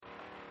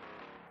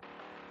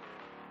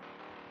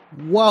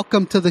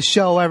Welcome to the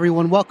show,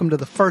 everyone. Welcome to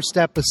the first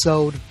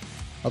episode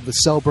of the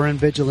Sober and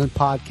Vigilant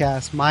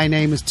podcast. My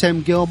name is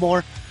Tim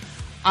Gilmore.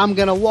 I'm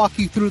going to walk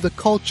you through the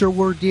culture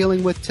we're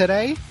dealing with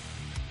today.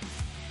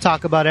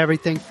 Talk about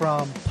everything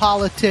from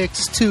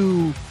politics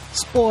to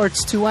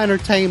sports to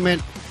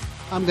entertainment.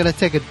 I'm going to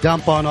take a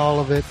dump on all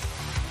of it.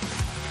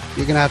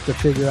 You're going to have to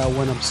figure out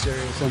when I'm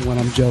serious and when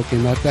I'm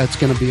joking. That's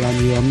going to be on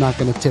you. I'm not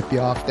going to tip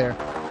you off there.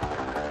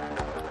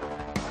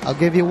 I'll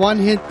give you one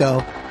hint,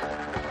 though.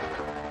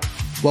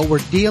 What we're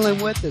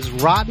dealing with is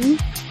rotten,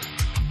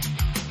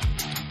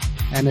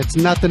 and it's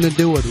nothing to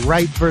do with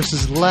right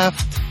versus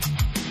left,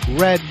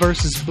 red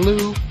versus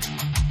blue,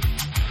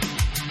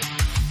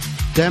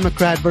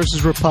 Democrat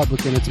versus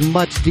Republican. It's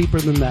much deeper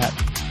than that.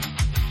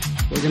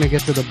 We're going to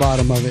get to the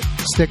bottom of it.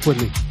 Stick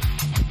with me.